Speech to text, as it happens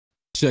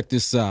check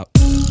this out.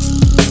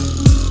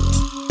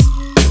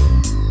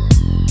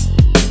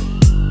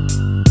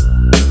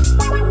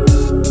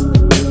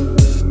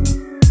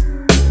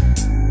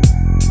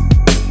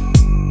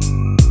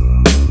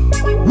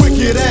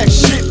 Wicked ass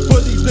shit for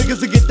these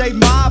niggas to get they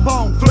mob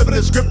on. Flipping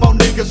the script on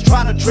niggas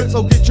trying to trip,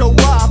 so get your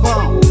rob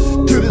on.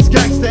 To this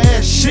gangsta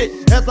ass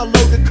shit as I load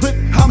the clip.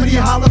 How many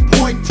hollow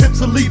point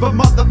tips will leave a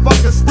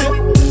motherfucker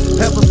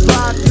stiff? As I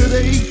slide to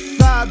the east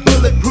side,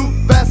 bulletproof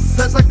vests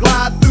as I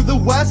glide through the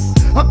west.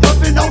 I'm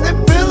puffing on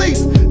them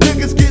Phillies.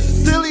 Niggas get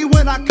silly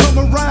when I come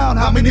around.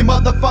 How many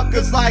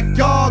motherfuckers like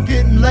y'all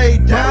getting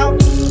laid down?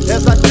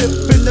 As I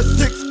dip in the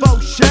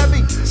 6'4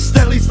 Chevy,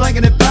 steadily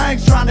slanging it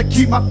bangs, trying to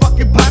keep my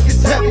fucking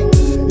pockets heavy.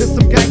 It's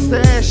some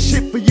gangsta ass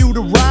shit for you to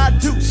ride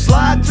to,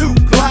 slide to,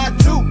 glide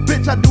to.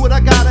 Bitch, I do what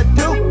I gotta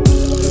do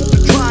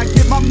to try and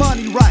get my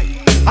money right.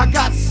 I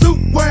got suit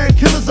wearing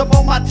killers up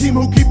on my team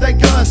who keep their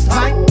guns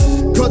tight.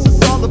 Cause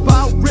it's all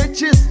about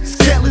riches.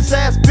 Scandalous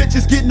ass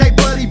bitches getting their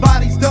bloody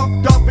bodies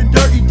dumped off in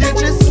dirty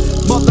ditches.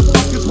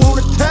 Motherfuckers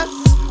wanna test,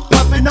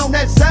 puffin' on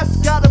that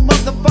zest. Got a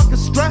motherfucker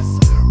stress,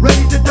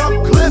 ready to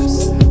dump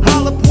clips.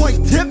 Holla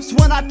point tips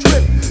when I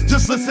trip.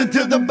 Just listen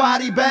to the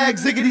body bag,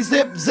 ziggity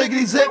zip,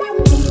 ziggity zip.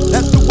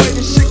 That's the way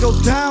this shit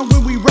goes down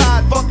when we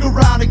ride. Fuck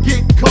around and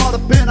get caught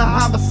up in a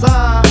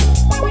homicide.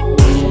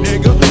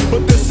 Nigga,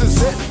 but this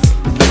is it.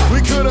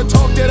 We could've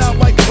talked it out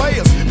like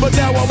players, but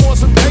now I want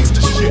some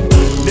gangsta shit.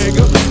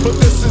 Nigga, but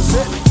this is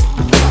it.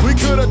 We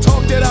could've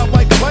talked it out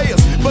like players,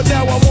 but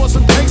now I want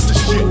some gangsta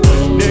shit.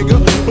 Nigga,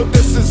 but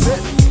this is it.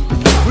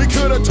 We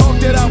could've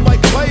talked it out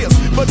like players,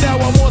 but now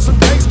I want some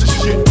gangsta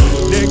shit.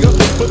 Nigga,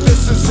 but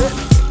this is it.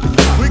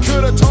 We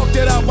could've talked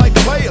it out like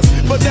players,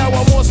 but now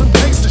I want some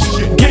gangsta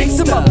shit.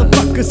 Gangsta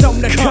motherfuckers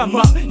on the come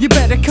up. You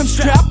better come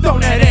strapped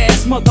on that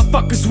ass,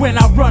 motherfuckers, when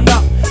I run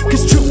up.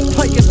 Cause true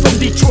players from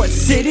Detroit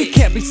City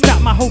can't be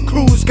stopped. My whole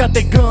crew's got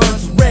their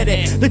guns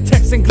ready. The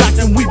Texan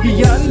Glocks and we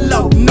be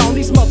unloading on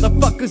these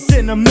motherfuckers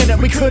in a minute.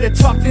 We could've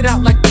talked it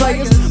out like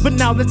players, but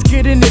now let's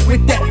get in it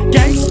with that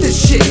gangsta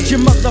shit you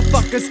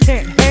motherfuckers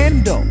can't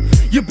handle.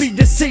 You'll be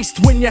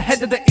deceased when you head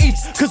to the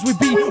east. Cause we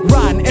be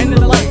riding in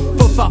the life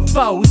of our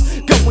foes,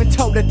 going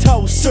toe to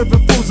toe,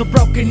 serving fools a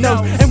broken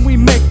nose. And we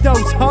make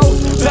those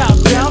hoes bow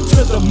down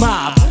to the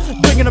mob,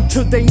 bringing them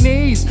to their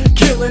knees,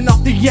 killing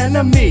off the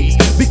enemies.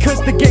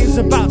 Because the game's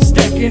about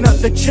stacking up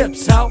the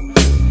chips out,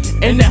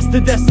 and that's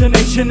the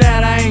destination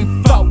that I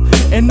ain't for.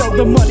 And know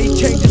the money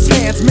changes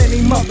hands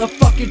many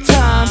motherfucking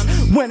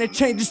times. When it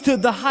changes to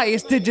the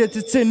highest digits,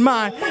 it's in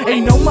mine.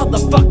 Ain't no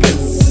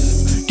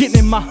motherfuckers getting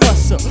in my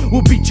hustle.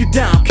 We'll beat you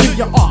down, kill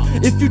you off.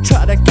 If you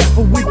try to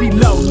gaffle, we be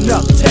loading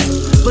up tech,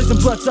 blazing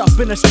bloods up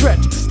in a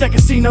stretch, stack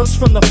casinos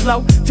from the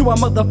flow to our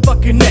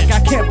motherfucking neck. I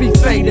can't be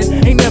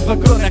faded, ain't never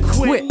gonna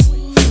quit.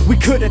 We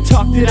could've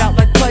talked it out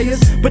like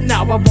players, but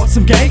now I want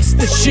some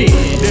gangsta shit.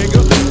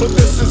 Nigga, but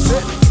this is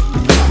it.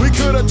 We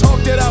could've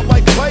talked it out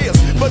like players,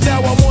 but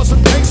now I want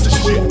some gangsta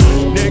shit.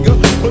 Nigga,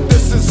 but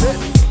this is it.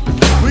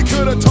 We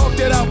could've talked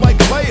it out like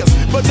players,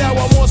 but now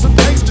I want some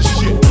gangsta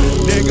shit.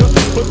 Nigga,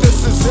 but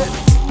this is it.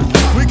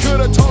 We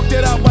could've talked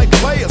it out like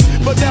players,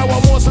 but now I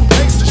want some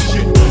gangsta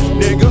shit.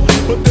 Nigga,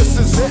 but this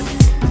is it.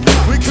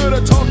 We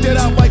could've talked it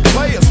out like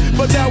players,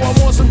 but now I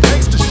want some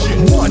gangsta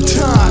shit. One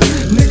time,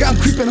 nigga, I'm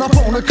creeping up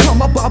on a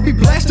come up. I'll be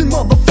blasting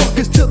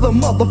motherfuckers till the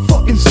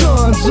motherfucking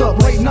sun's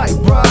up. Late night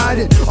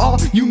riding, all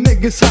you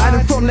niggas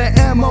hiding from that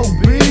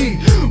M.O.B.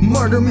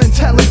 Murder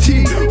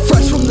mentality,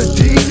 fresh from the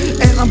D.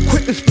 And I'm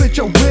quick to split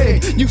your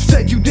wig. You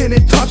said you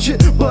didn't touch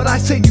it, but I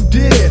say you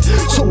did.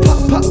 So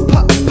pop, pop,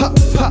 pop, pop,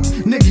 pop.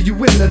 Nigga, you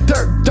in the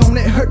dirt. Don't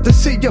it hurt to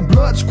see your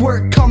blood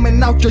squirt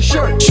coming out your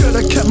shirt?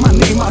 Should've kept my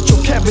name out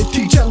your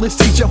cavity.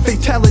 Jealousy's your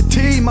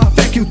fatality. My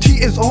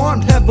faculty is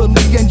armed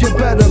heavily, and you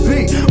better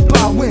be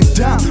bowing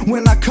down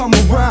when I come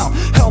around.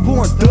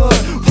 Hellborn thug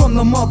from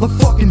the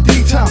motherfucking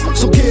D-town.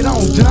 So get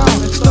on down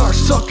and start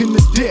sucking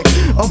the dick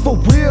of a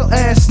real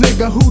ass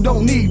nigga who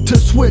don't need to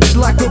switch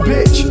like a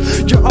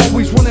bitch. You're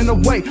always running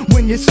away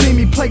when you see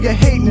me play your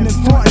hating and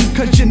frontin'.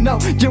 Cause you know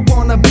you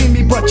wanna be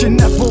me, but you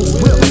never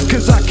will.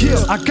 Cause I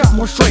kill, I got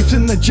more stripes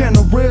than the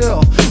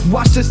general.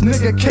 Watch this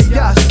nigga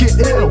chaos get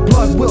ill,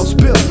 blood will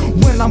spill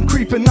when I'm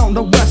creeping on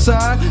the west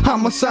side.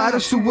 Homicide or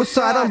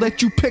suicide, I'll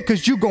let you pick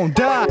cause you gon'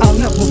 die. I'll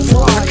never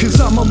fly cause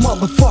I'm a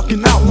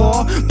motherfucking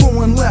outlaw,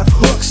 throwing left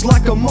hooks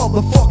like a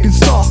motherfucking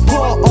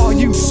softball. All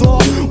you saw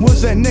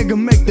was that nigga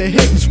make the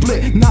hit and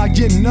split. Now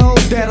you know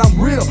that I'm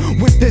real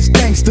with this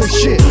gangsta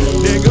shit.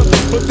 Nigga,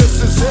 but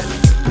this is it.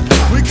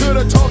 We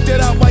could've talked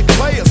it out like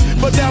players,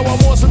 but now I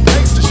want some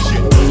gangsta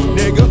shit.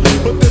 Nigga,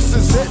 but this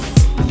is it.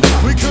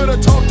 We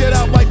could've talked it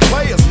out like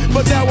players,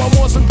 but now I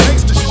want some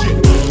gangsta shit.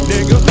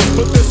 Nigga,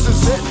 but this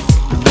is it.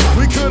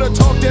 We could've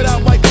talked it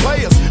out like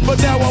players,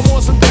 but now I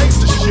want some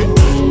gangsta shit.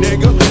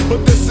 Nigga,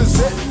 but this is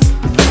it.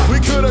 We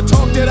could've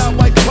talked it out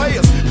like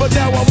players, but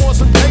now I want